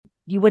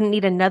you wouldn't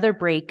need another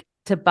break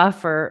to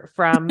buffer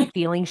from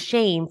feeling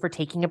shame for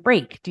taking a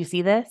break. Do you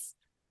see this?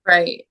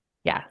 Right.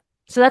 Yeah.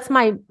 So that's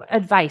my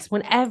advice.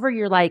 Whenever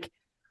you're like,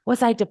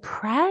 was I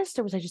depressed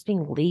or was I just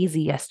being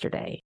lazy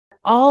yesterday?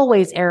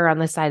 Always err on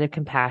the side of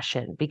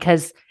compassion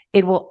because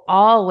it will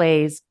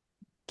always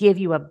give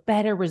you a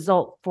better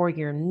result for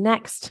your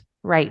next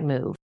right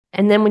move.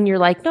 And then when you're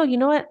like, no, you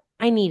know what?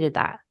 I needed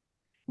that.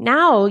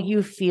 Now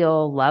you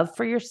feel love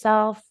for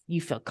yourself, you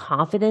feel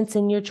confidence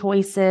in your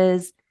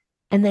choices,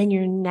 and then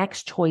your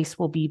next choice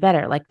will be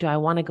better. Like, do I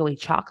want to go eat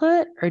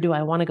chocolate or do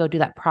I want to go do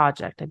that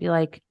project? I'd be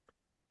like,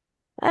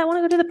 I want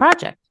to go do the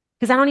project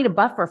because I don't need a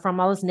buffer from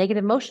all this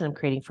negative emotion I'm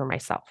creating for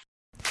myself.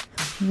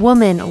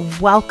 Woman,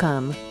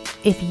 welcome.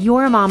 If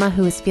you're a mama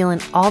who is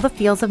feeling all the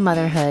feels of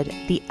motherhood,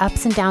 the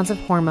ups and downs of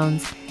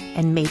hormones,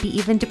 and maybe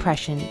even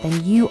depression,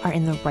 then you are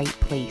in the right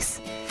place.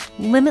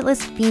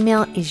 Limitless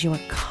Female is your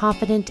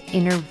confident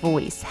inner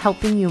voice,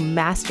 helping you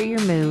master your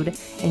mood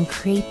and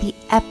create the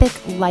epic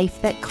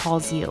life that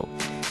calls you.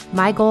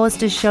 My goal is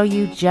to show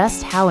you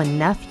just how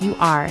enough you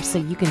are so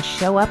you can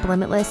show up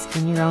limitless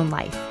in your own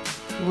life.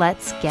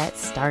 Let's get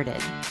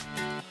started.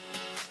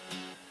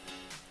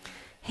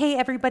 Hey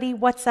everybody,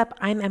 what's up?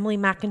 I'm Emily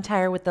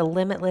McIntyre with the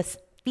Limitless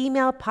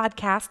Female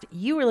Podcast.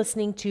 You are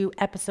listening to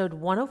episode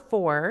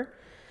 104.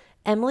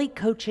 Emily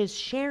coaches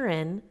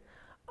Sharon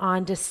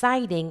on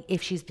deciding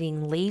if she's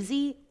being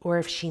lazy or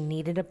if she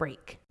needed a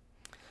break.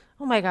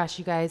 Oh my gosh,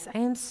 you guys, I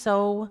am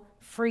so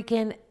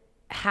freaking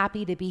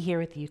happy to be here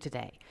with you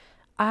today.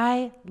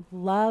 I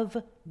love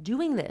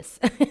doing this.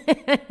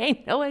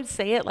 I know I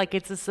say it like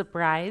it's a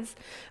surprise,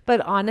 but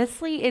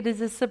honestly, it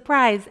is a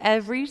surprise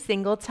every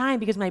single time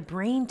because my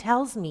brain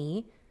tells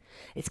me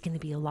it's going to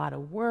be a lot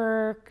of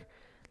work,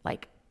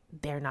 like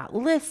they're not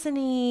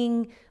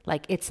listening,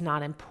 like it's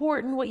not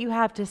important what you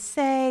have to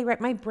say, right?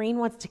 My brain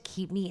wants to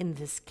keep me in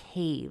this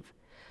cave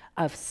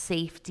of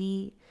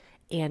safety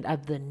and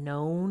of the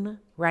known,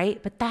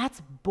 right? But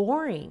that's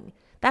boring.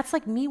 That's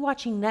like me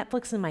watching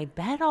Netflix in my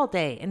bed all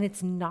day, and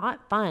it's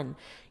not fun.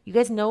 You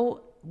guys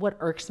know what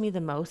irks me the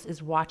most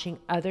is watching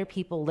other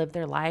people live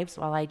their lives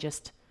while I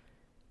just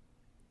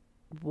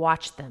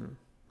watch them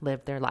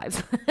live their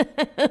lives,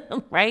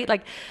 right?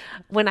 Like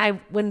when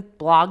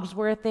blogs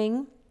were a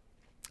thing,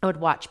 I would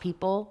watch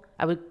people,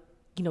 I would,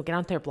 get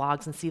on their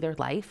blogs and see their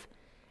life.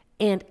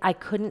 And I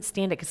couldn't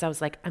stand it because I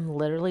was like, I'm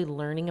literally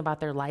learning about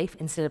their life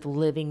instead of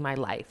living my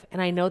life.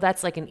 And I know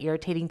that's like an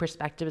irritating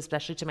perspective,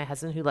 especially to my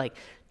husband who like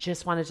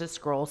just wanted to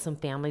scroll some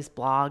family's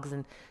blogs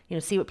and,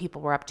 see what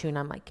people were up to. And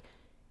I'm like,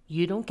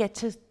 you don't get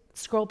to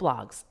scroll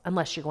blogs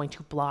unless you're going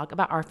to blog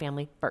about our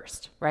family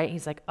first, right?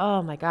 He's like,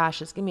 oh my gosh,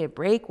 just give me a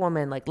break,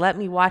 woman. Like, let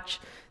me watch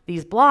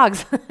these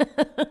blogs.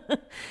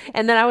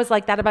 And then I was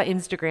like that about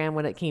Instagram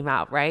when it came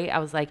out, right? I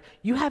was like,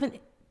 you haven't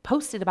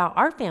posted about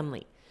our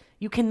family.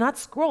 You cannot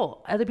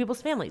scroll other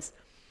people's families.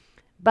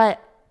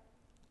 But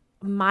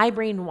my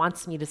brain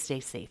wants me to stay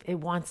safe. It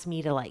wants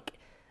me to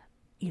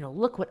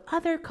look what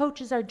other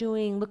coaches are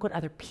doing, look what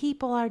other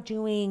people are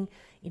doing,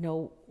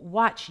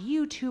 watch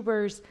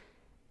YouTubers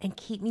and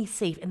keep me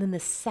safe. And then the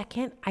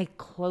second I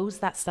close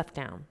that stuff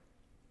down,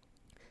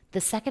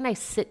 the second I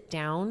sit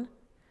down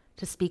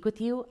to speak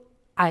with you,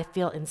 I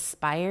feel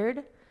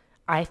inspired.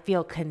 I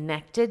feel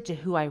connected to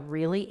who I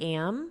really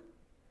am.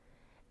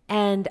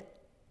 And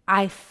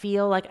I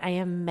feel like I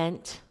am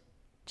meant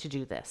to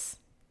do this.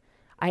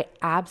 I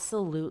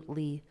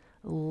absolutely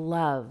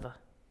love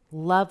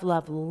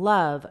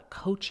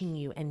coaching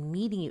you and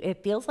meeting you.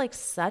 It feels like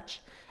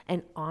such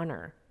an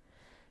honor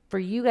for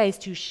you guys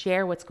to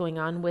share what's going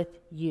on with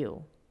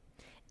you.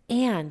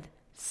 And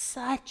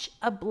such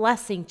a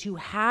blessing to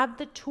have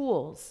the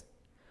tools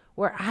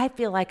where I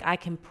feel like I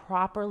can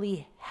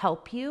properly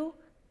help you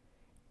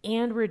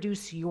and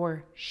reduce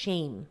your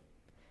shame.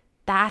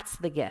 That's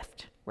the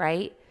gift,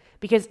 right?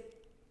 Because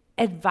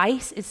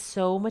advice is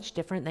so much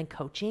different than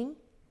coaching.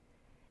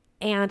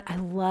 And I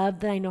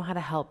love that I know how to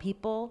help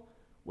people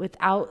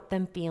without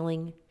them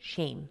feeling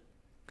shame.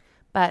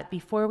 But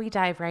before we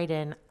dive right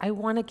in, I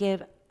want to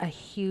give a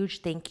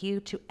huge thank you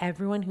to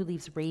everyone who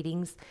leaves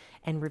ratings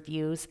and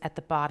reviews at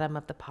the bottom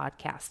of the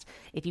podcast.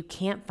 If you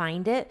can't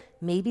find it,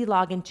 maybe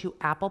log into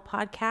Apple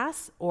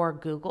Podcasts or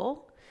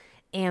Google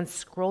and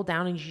scroll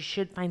down, and you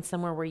should find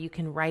somewhere where you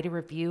can write a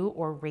review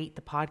or rate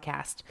the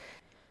podcast.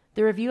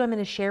 The review I'm going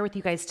to share with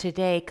you guys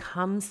today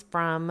comes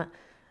from,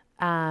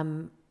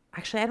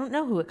 actually, I don't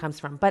know who it comes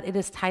from, but it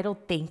is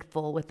titled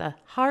Thankful with a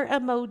heart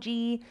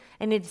emoji,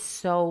 and it's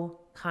so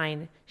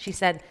kind. She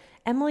said,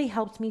 Emily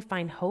helped me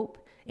find hope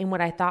in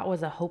what I thought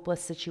was a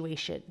hopeless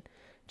situation.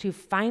 To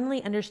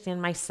finally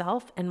understand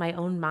myself and my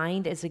own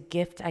mind is a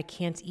gift I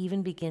can't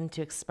even begin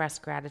to express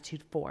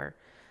gratitude for.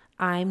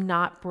 I'm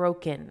not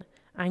broken.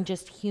 I'm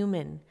just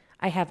human.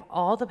 I have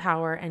all the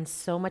power and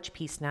so much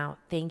peace now.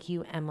 Thank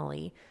you,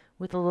 Emily.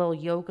 With a little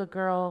yoga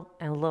girl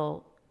and a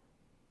little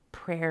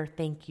prayer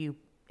thank you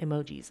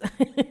emojis.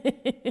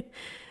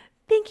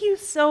 Thank you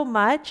so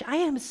much. I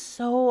am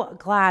so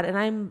glad, and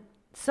I'm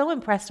so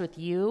impressed with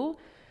you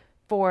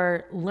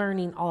for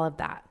learning all of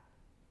that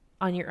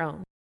on your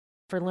own.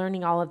 for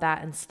learning all of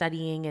that and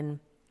studying and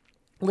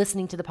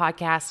listening to the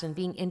podcast and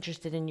being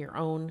interested in your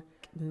own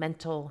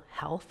mental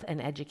health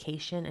and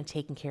education and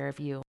taking care of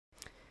you.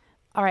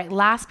 All right,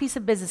 last piece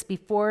of business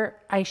before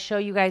I show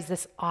you guys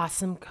this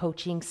awesome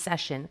coaching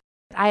session.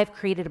 I have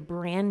created a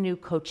brand new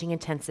coaching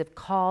intensive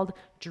called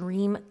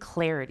Dream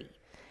Clarity.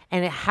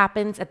 And it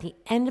happens at the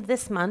end of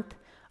this month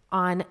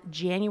on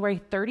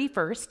January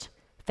 31st,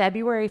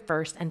 February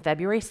 1st, and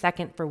February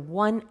 2nd for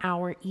 1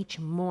 hour each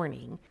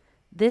morning.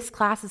 This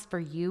class is for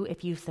you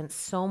if you've spent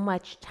so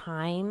much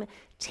time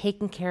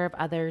taking care of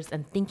others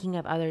and thinking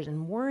of others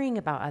and worrying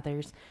about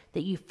others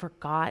that you've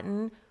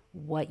forgotten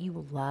what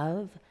you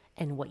love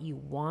and what you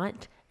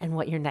want and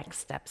what your next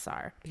steps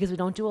are. Because we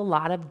don't do a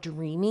lot of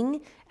dreaming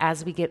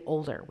as we get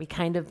older. We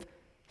kind of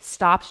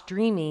stopped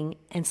dreaming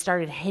and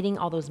started hitting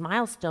all those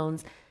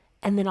milestones.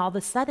 And then all of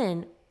a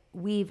sudden,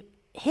 we've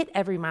hit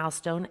every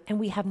milestone and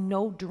we have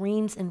no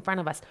dreams in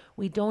front of us.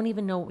 We don't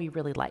even know what we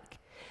really like.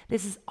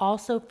 This is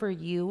also for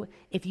you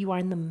if you are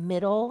in the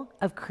middle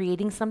of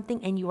creating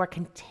something and you are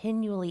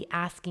continually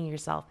asking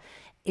yourself,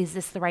 is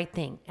this the right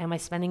thing? Am I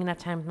spending enough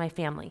time with my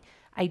family?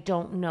 I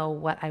don't know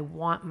what I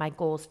want my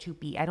goals to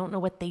be. I don't know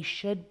what they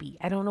should be.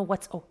 I don't know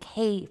what's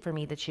okay for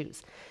me to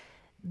choose.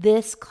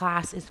 This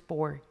class is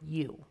for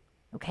you,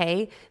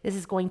 okay? This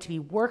is going to be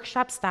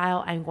workshop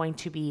style. I'm going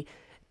to be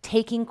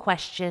taking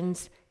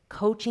questions,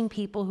 coaching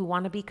people who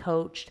want to be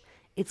coached.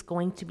 It's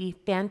going to be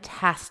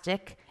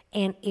fantastic.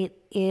 And it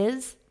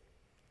is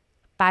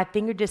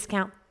 5-finger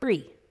discount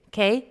free,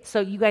 okay? So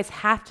you guys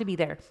have to be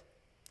there.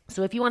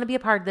 So if you want to be a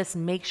part of this,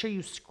 make sure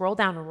you scroll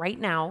down right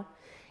now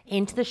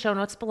into the show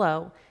notes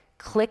below,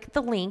 click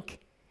the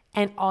link,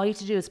 and all you have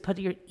to do is put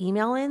your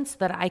email in so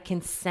that I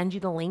can send you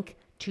the link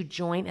to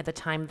join at the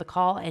time of the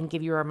call and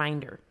give you a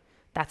reminder.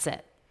 That's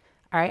it.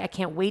 All right, I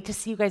can't wait to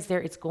see you guys there.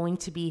 It's going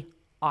to be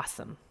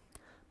awesome.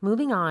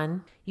 Moving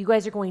on, you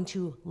guys are going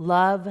to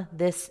love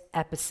this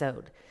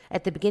episode.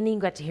 At the beginning, you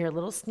got to hear a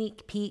little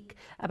sneak peek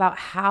about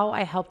how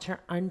I helped her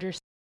understand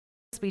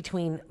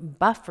between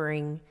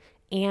buffering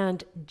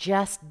and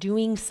just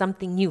doing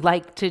something you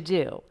like to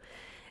do.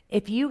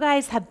 If you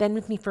guys have been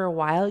with me for a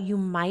while, you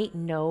might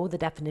know the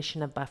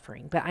definition of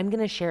buffering, but I'm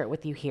going to share it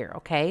with you here,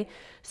 okay?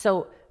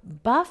 So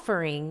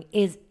buffering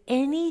is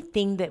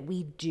anything that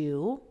we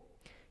do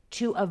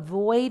to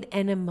avoid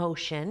an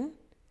emotion,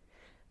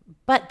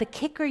 but the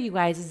kicker, you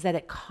guys, is that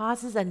it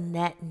causes a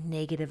net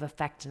negative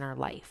effect in our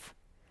life,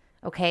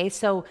 okay?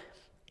 So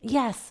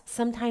yes,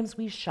 sometimes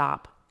we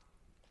shop,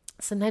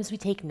 sometimes we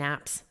take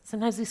naps,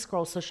 sometimes we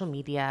scroll social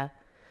media,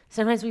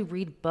 sometimes we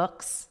read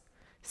books,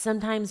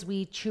 sometimes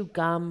we chew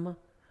gum,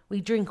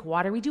 we drink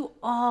water, we do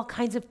all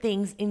kinds of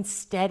things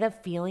instead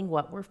of feeling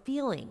what we're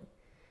feeling.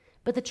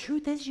 But the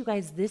truth is, you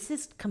guys, this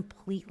is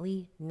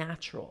completely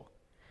natural.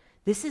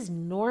 This is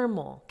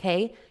normal,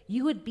 okay?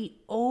 You would be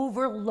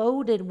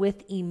overloaded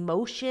with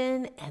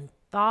emotion and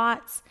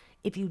thoughts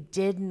if you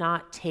did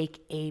not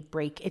take a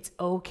break. It's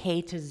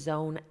okay to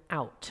zone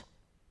out,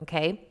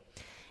 okay?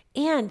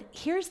 And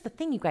here's the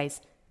thing, you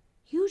guys,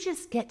 you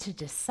just get to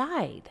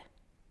decide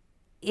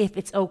if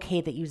it's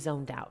okay that you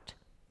zoned out.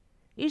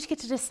 You just get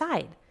to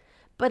decide.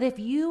 But if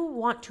you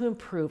want to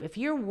improve, if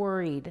you're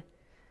worried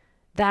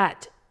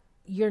that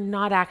you're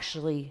not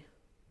actually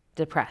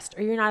depressed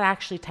or you're not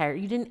actually tired,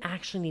 you didn't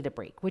actually need a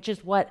break, which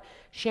is what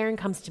Sharon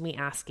comes to me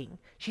asking.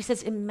 She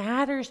says it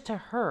matters to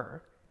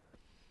her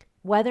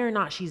whether or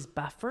not she's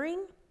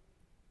buffering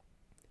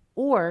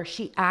or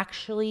she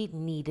actually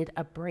needed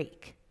a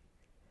break.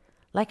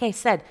 Like I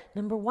said,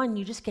 number one,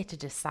 you just get to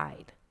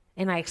decide.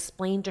 And I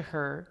explained to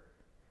her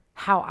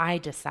how I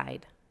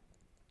decide.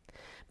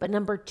 But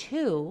number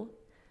two,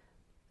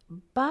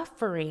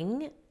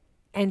 buffering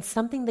and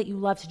something that you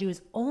love to do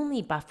is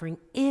only buffering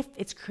if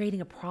it's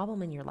creating a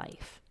problem in your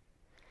life.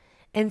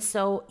 And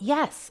so,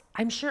 yes,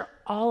 I'm sure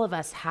all of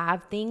us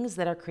have things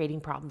that are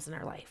creating problems in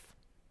our life,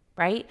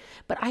 right?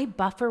 But I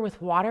buffer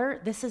with water.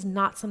 This is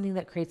not something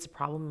that creates a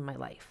problem in my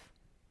life,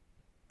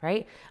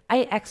 right?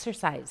 I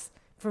exercise.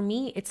 For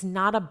me, it's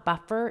not a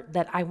buffer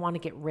that I want to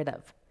get rid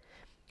of,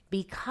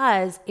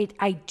 because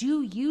I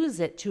do use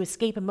it to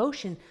escape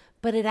emotion,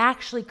 but it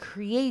actually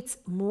creates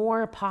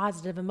more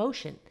positive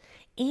emotion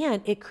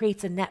and it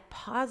creates a net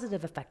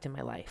positive effect in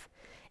my life.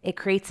 It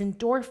creates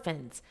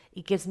endorphins.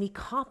 It gives me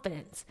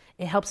confidence.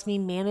 It helps me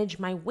manage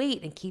my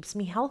weight and keeps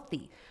me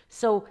healthy.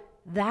 So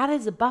that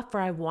is a buffer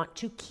I want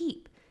to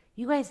keep.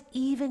 You guys,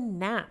 even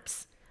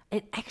naps,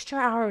 an extra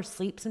hour of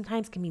sleep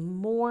sometimes can be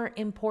more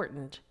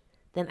important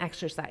than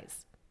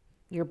exercise.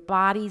 Your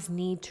bodies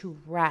need to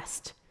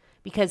rest,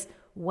 because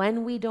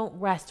when we don't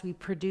rest, we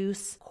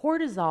produce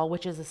cortisol,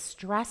 which is a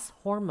stress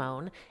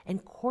hormone,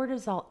 and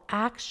cortisol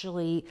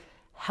actually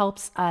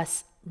helps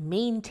us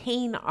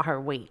maintain our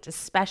weight.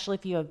 Especially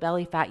if you have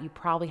belly fat, you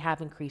probably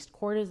have increased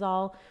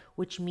cortisol,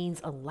 which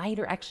means a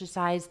lighter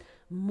exercise,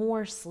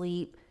 more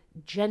sleep,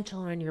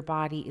 gentle on your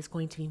body is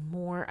going to be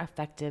more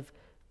effective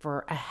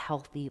for a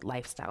healthy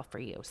lifestyle for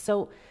you.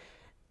 So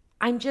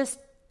I'm just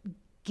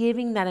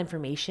giving that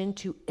information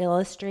to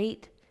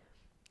illustrate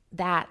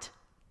that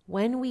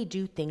when we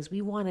do things,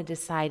 we want to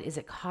decide, is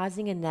it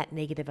causing a net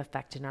negative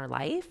effect in our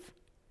life?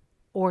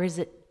 Or is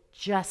it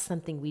just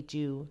something we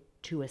do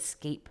to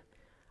escape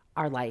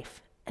our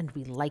life and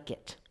we like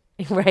it,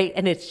 right?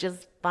 And it's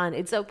just fun.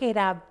 It's okay to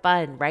have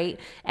fun, right?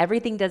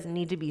 Everything doesn't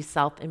need to be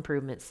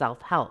self-improvement,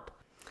 self-help.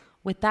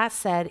 With that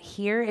said,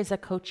 here is a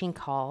coaching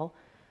call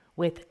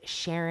with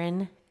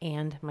Sharon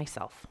and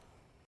myself.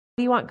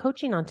 What do you want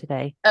coaching on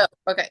today? Oh,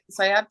 okay.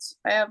 So I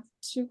have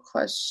two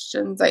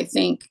questions, I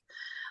think.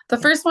 The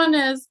first one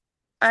is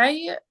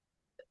I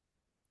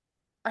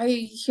I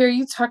hear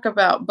you talk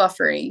about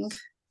buffering,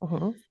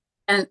 Mm-hmm.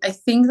 and I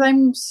think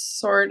I'm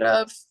sort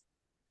of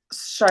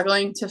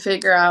struggling to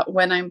figure out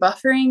when I'm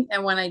buffering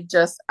and when I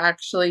just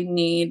actually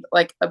need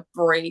like a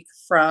break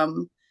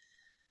from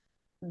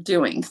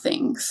doing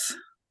things.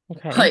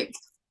 Okay. Like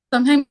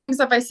sometimes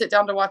if I sit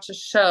down to watch a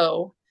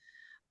show,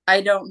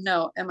 I don't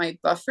know, am I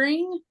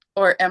buffering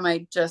or am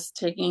I just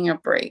taking a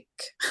break?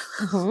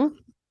 Mm-hmm.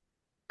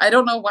 I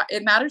don't know why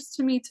it matters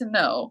to me to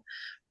know.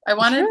 I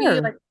want to be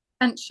like Sure.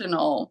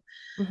 intentional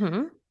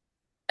Mm-hmm.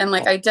 and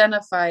like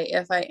identify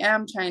if I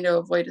am trying to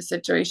avoid a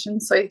situation.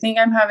 So I think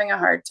I'm having a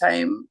hard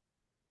time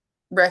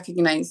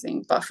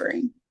recognizing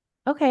buffering.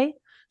 Okay.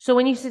 So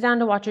when you sit down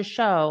to watch a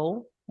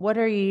show, what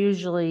are you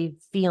usually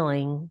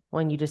feeling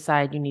when you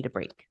decide you need a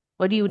break?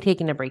 What are you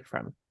taking a break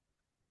from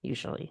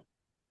usually?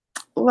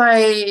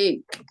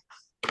 Like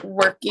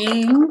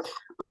working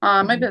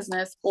on my Mm-hmm.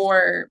 business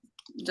or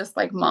just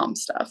like mom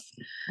stuff.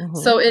 Mm-hmm.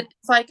 So it's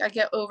like I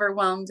get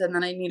overwhelmed and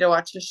then I need to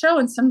watch a show.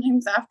 And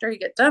sometimes after I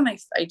get done,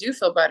 I do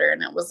feel better.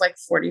 And it was like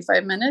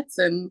 45 minutes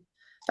and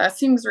that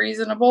seems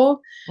reasonable.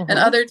 And Mm-hmm.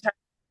 other times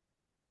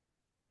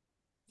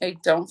I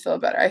don't feel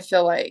better. I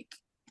feel like,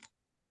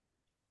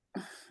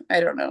 I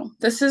don't know.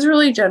 This is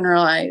really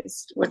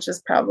generalized, which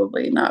is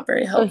probably not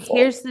very So helpful.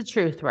 here's the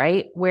truth,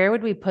 right? Where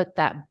would we put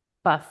that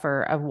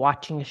buffer of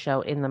watching a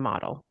show in the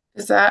model?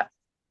 Is that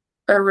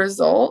a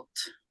result?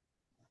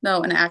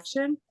 No, an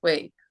action?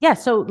 Wait. Yeah,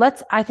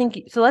 let's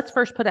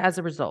first put it as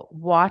a result.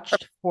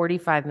 Watched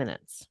 45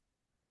 minutes.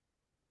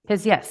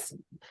 Because yes,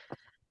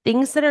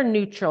 things that are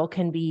neutral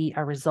can be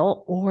a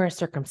result or a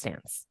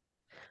circumstance.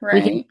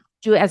 We can Right.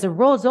 do it as a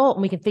result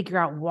and we can figure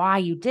out why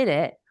you did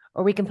it,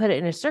 or we can put it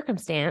in a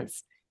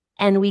circumstance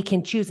and we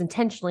can choose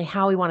intentionally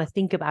how we want to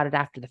think about it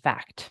after the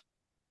fact.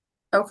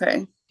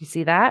 Okay. You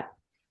see that?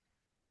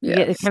 You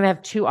get to Yes. kind of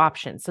have two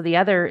options. So the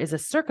other is a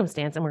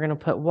circumstance, and we're going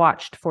to put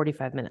watched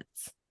 45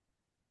 minutes.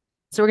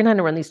 So we're going to have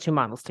to run these two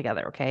models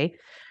together. Okay.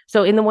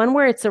 So in the one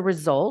where it's a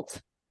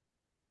result,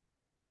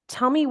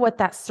 tell me what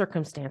that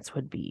circumstance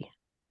would be.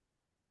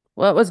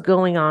 What was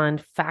going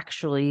on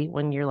factually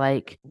when you're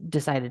like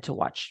decided to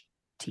watch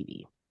TV?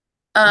 Give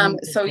me an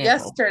So example.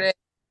 yesterday,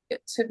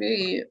 to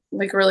be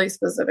like really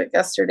specific,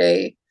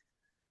 yesterday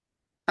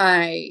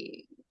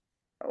I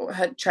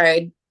had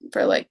tried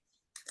for like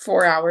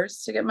 4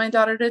 hours to get my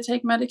daughter to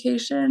take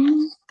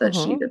medication that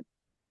she Mm-hmm. did.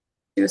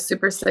 She was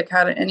super sick,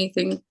 hadn't had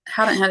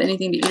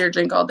anything to eat or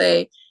drink all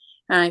day.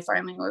 And I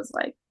finally was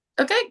like,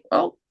 okay,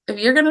 well, if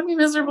you're gonna be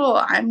miserable,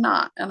 I'm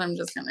not, and I'm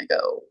just gonna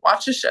go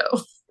watch a show.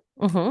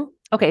 Mm-hmm.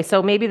 Okay.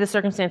 So maybe the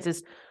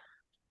circumstances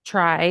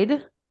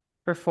tried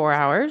for 4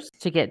 hours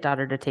to get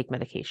daughter to take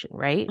medication,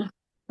 right?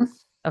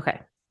 Okay.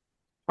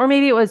 Or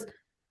maybe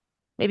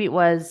it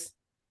was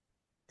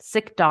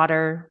sick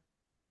daughter,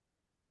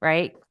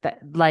 right? That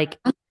like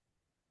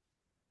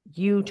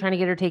you trying to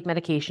get her to take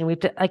medication.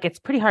 Like it's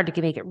pretty hard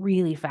to make it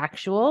really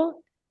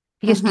factual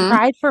because Mm-hmm.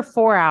 tried for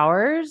 4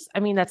 hours. I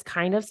mean, that's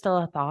kind of still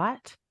a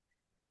thought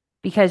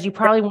because you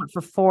probably went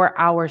for 4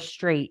 hours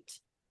straight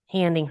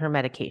handing her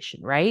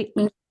medication, right?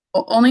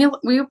 Only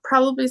we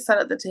probably sat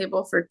at the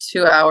table for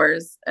 2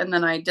 hours and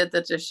then I did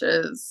the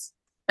dishes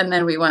and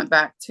then we went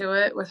back to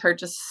it with her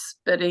just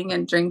spitting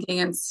and drinking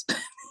and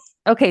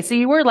Okay, so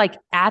you were like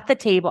at the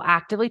table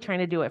actively trying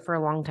to do it for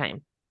a long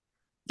time.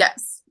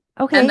 yes.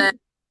 And Okay. then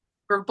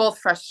we're both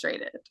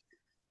frustrated.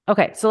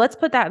 Okay, so let's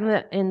put that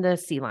in the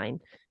C line.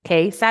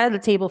 Okay, sat at the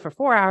table for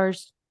 4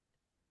 hours,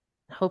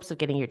 hopes of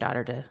getting your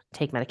daughter to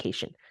take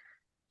medication.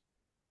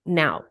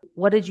 Now,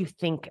 what did you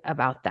think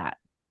about that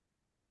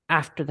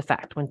after the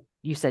fact when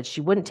you said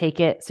she wouldn't take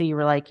it? So you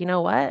were like, you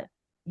know what?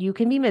 You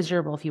can be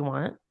miserable if you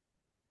want.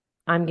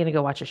 I'm going to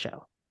go watch a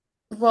show.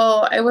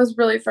 Well, I was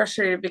really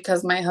frustrated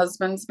because my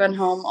husband's been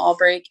home all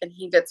break and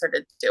he gets her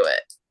to do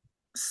it.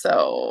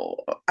 So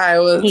I He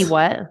was,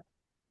 what?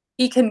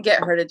 he can get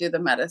her to do the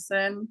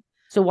medicine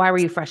So why were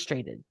you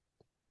frustrated?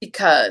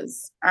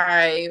 because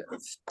I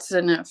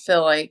didn't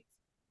feel like,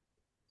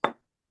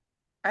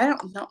 I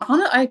don't know.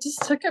 I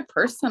just took it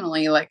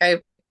personally. I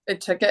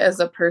took it as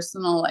a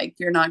personal, like,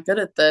 you're not good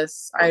at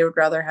this. I would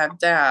rather have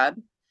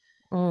dad.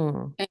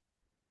 Mm. And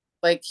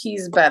like,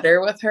 he's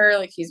better with her.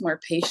 Like, he's more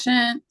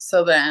patient.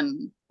 So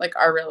then, like,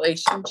 our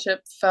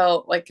relationship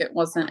felt like it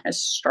wasn't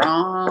as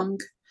strong.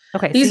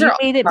 Okay, so These are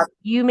all,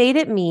 you made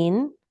it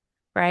mean,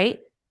 right?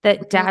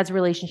 That mhm, dad's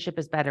relationship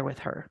is better with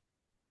her.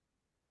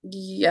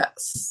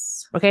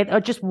 yes. Okay, or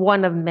just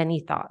one of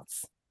many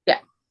thoughts. Yeah.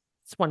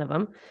 It's one of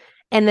them.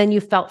 And then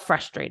you felt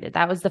frustrated.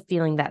 That was the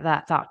feeling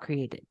that thought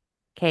created.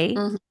 Okay.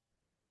 Mhm.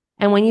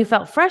 And when you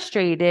felt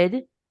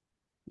frustrated,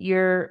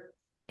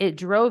 it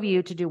drove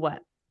you to do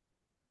what?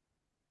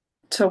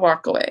 To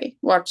walk away,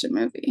 watch a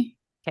movie.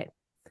 Okay.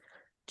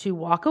 To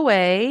walk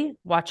away,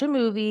 watch a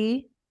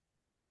movie.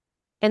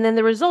 And then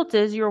the result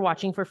is you're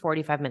watching for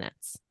 45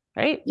 minutes,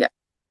 right? Yeah.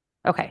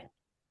 Okay.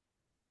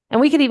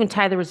 And we could even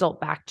tie the result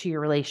back to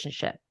your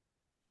relationship.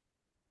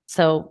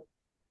 So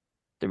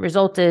the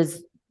result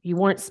is you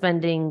weren't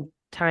spending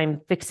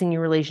time fixing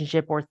your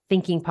relationship or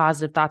thinking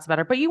positive thoughts about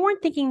her, but you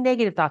weren't thinking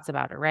negative thoughts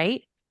about her,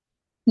 right?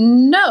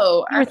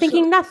 No, You were actually.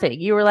 thinking nothing.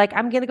 You were like,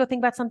 I'm going to go think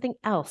about something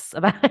else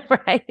about it,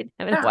 right?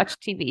 I'm going to watch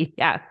TV.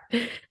 Yeah.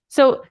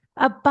 So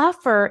a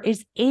buffer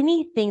is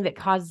anything that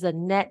causes a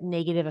net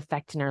negative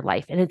effect in our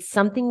life. And it's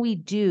something we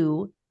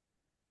do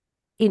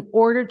in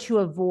order to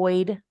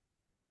avoid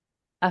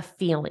a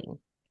feeling.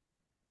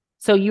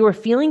 So you were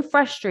feeling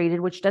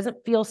frustrated, which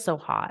doesn't feel so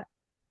hot,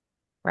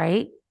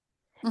 right?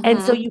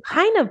 And so Mm-hmm. you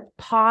kind of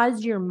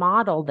pause your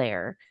model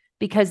there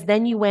because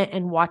then you went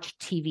and watched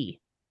TV,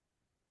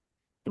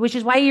 which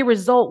is why your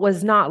result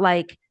was not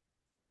like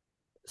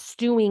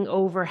stewing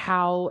over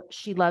how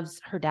she loves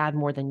her dad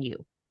more than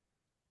you.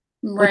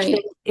 Which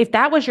Right. if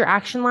that was your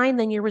action line,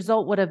 then your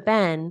result would have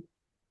been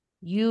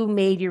you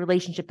made your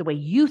relationship the way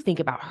you think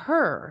about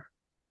her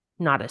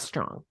not as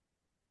strong,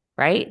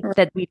 right?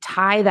 That we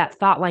tie that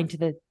thought line to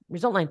the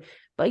result line,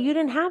 but you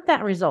didn't have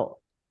that result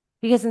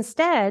because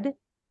instead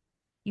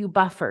you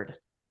buffered,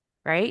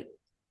 right?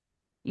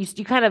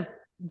 You kind of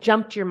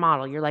jumped your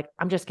model. You're like,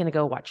 I'm just going to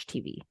go watch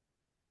TV.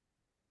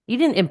 You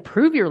didn't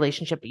improve your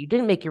relationship, but you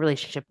didn't make your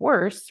relationship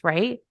worse,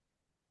 right?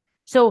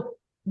 So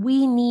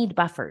we need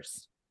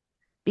buffers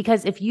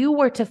because if you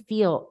were to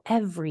feel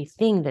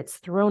everything that's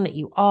thrown at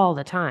you all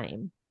the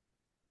time,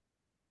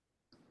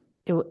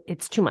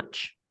 it's too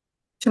much.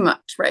 Too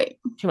much, right?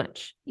 Too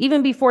much.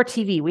 Even before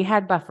TV, we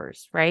had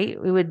buffers, right?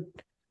 We would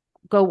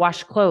go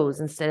wash clothes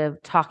instead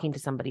of talking to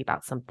somebody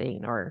about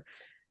something or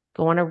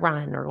go on a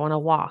run or go on a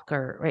walk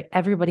or right.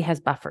 Everybody has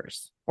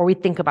buffers or we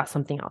think about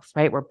something else,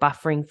 right? We're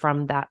buffering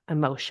from that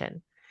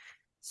emotion.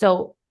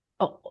 So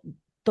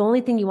the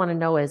only thing you want to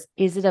know is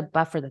it a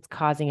buffer that's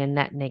causing a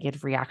net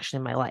negative reaction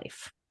in my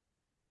life?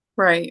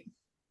 Right.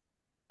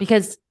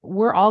 Because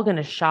we're all going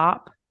to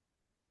shop,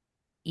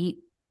 eat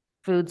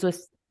foods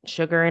with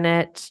sugar in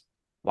it,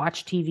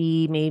 watch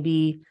TV,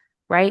 maybe,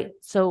 right?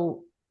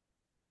 So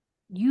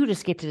you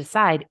just get to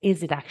decide,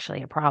 is it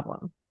actually a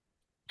problem?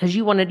 Because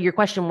your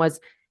question was,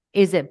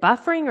 is it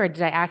buffering or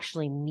did I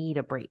actually need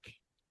a break?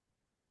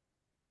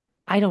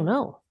 I don't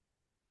know.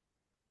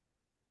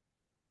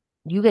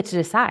 You get to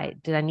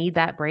decide. Did I need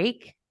that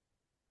break?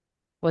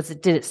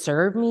 Did it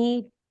serve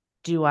me?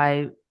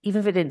 Even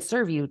if it didn't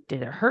serve you,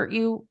 did it hurt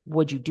you?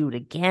 Would you do it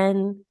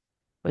again?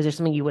 Was there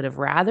something you would have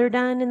rather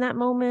done in that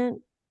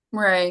moment?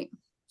 Right.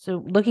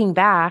 So looking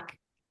back,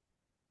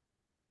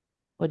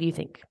 what do you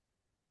think?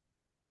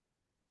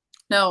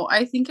 No,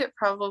 I think it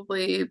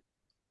probably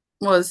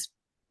was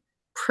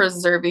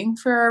preserving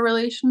for our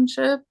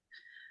relationship.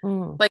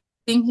 Mm, Like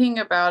thinking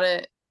about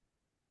it,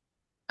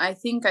 I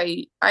think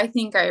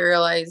I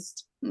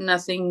realized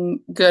nothing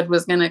good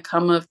was going to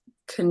come of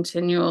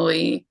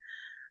continually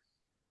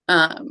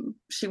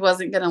she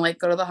wasn't going to like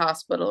go to the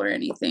hospital or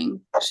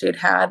anything. She had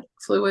had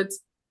fluids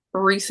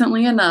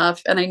recently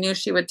enough and I knew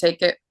she would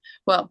take it.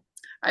 Well,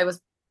 I was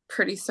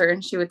pretty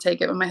certain she would take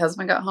it when my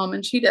husband got home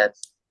and she did.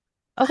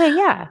 okay,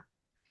 yeah.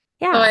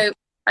 So Yeah.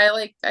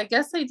 I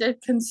guess I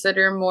did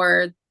consider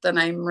more than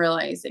I'm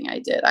realizing I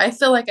did. I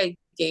feel like I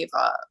gave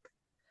up,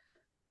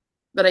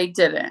 but I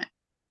didn't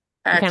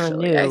You kind of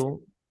actually. I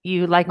knew.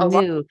 You like a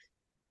lot. knew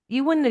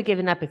you wouldn't have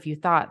given up if you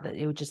thought that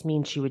it would just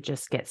mean she would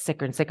just get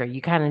sicker and sicker.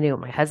 You kind of knew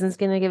my husband's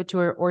going to give it to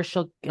her, or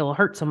it'll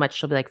hurt so much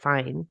she'll be like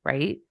fine,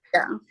 right?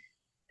 Yeah.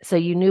 So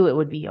you knew it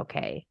would be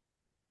okay.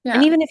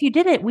 And Yeah. even if you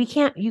didn't,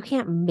 you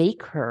can't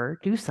make her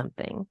do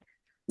something.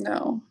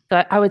 No.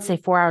 So I would say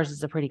 4 hours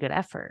is a pretty good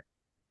effort,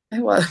 I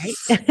right?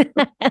 was.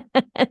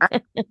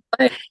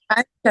 I,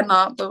 I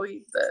cannot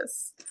believe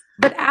this.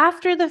 But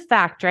after the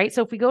fact, right?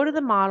 So if we go to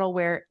the model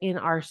where in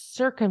our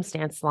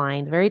circumstance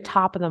line, the very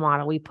top of the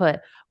model, we put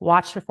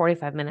watch for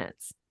 45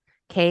 minutes.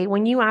 Okay.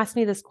 When you ask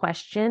me this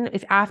question,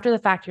 if after the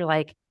fact you're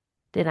like,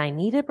 did I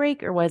need a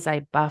break or was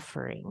I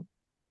buffering?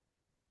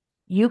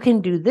 You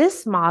can do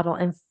this model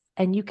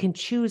and you can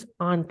choose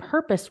on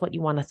purpose what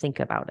you want to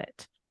think about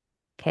it.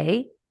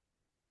 Okay.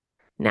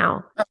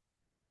 Now,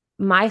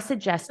 my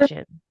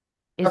suggestion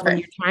is when Okay.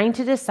 you're trying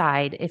to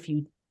decide if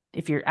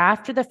you're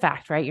after the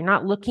fact, right? You're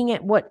not looking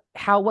at what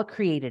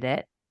created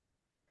it.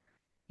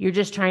 You're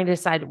just trying to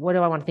decide, what do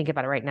I want to think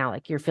about it right now?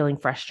 Like you're feeling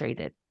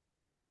frustrated.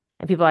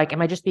 And people are like,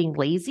 am I just being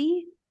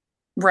lazy?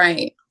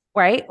 Right.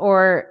 Right?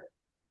 Or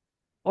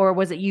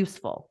was it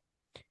useful?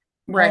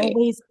 Right.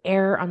 Always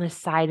err on the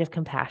side of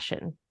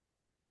compassion.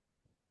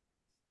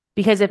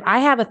 Because if I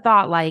have a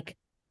thought like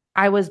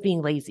I was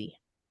being lazy,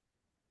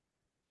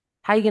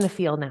 how are you going to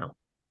feel now?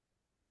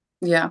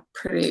 Yeah.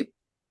 Pretty.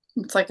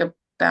 It's like a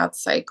bad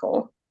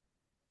cycle.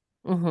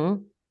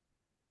 Mm-hmm.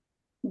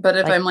 But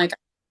if Like, I'm like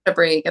a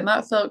break and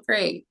that felt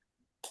great.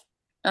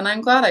 And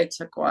I'm glad I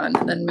took one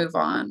and then move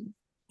on.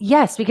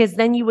 Yes, because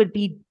then you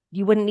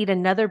wouldn't need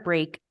another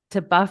break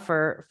to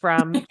buffer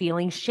from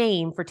feeling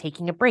shame for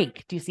taking a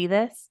break. Do you see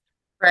this?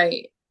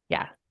 Right.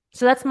 Yeah.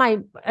 So that's my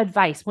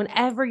advice.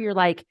 Whenever you're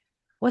like,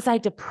 was I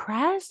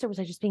depressed or was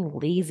I just being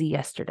lazy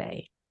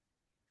yesterday?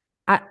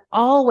 I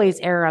always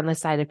err on the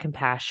side of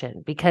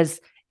compassion because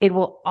it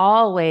will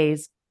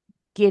always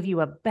give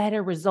you a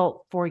better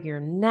result for your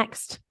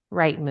next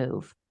right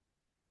move.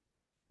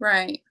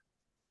 Right.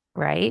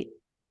 Right.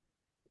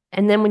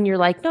 And then when you're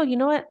like, no, you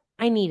know what?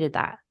 I needed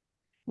that.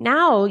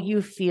 Now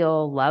you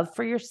feel love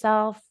for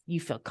yourself. You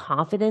feel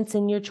confidence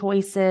in your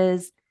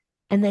choices.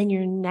 And then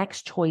your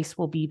next choice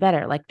will be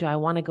better. Like, do I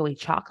want to go eat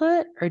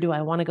chocolate or do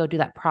I want to go do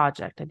that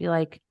project? I'd be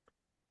like,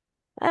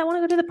 I want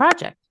to go do the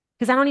project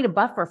because I don't need a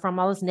buffer from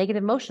all this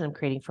negative emotion I'm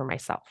creating for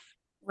myself.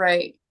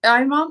 Right.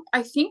 I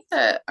think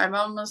that I'm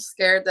almost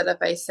scared that if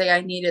I say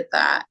I needed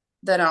that,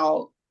 then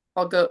I'll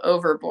go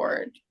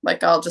overboard.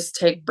 Like I'll just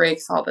take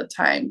breaks all the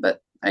time.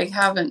 But I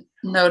haven't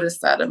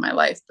noticed that in my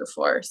life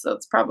before. So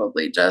it's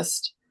probably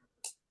just.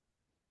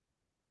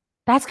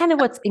 That's kind of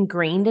what's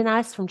ingrained in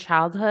us from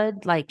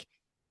childhood. Like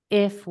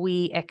if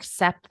we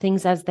accept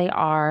things as they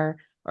are,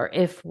 or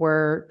if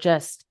we're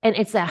just, and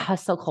it's that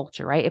hustle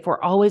culture, right? If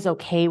we're always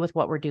okay with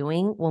what we're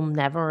doing, we'll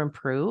never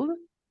improve.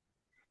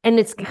 And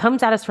it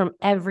comes at us from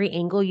every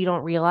angle you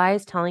don't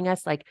realize, telling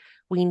us like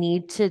we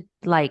need to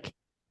like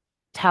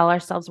tell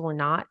ourselves we're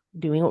not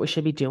doing what we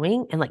should be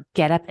doing and like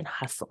get up and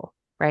hustle,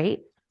 right?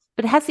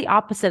 But it has the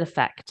opposite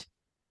effect.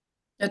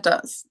 It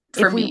does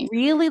for if me. we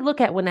really look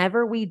at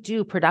whenever we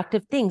do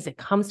productive things, it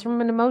comes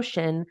from an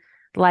emotion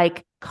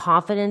like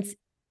confidence,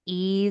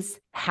 ease,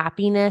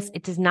 happiness.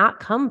 It does not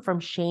come from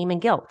shame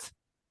and guilt.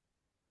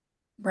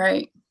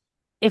 Right.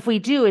 If we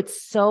do,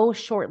 it's so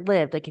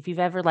short-lived. Like if you've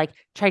ever like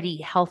tried to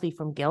eat healthy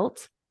from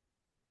guilt,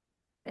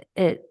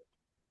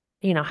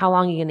 how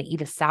long are you going to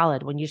eat a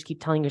salad when you just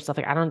keep telling yourself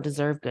like, I don't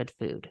deserve good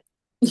food?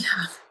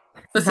 Yeah.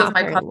 This is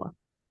my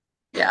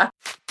Yeah.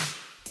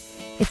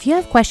 If you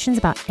have questions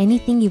about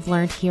anything you've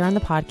learned here on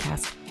the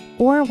podcast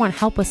or want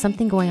help with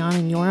something going on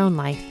in your own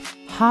life,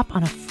 hop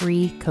on a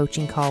free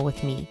coaching call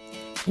with me.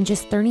 In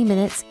just 30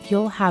 minutes,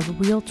 you'll have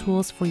real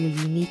tools for your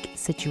unique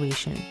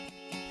situation.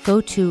 Go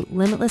to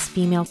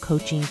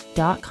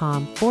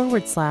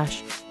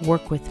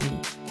limitlessfemalecoaching.com/work with me,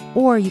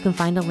 or you can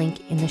find a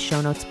link in the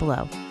show notes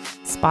below.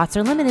 Spots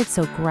are limited,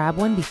 so grab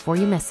one before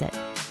you miss it.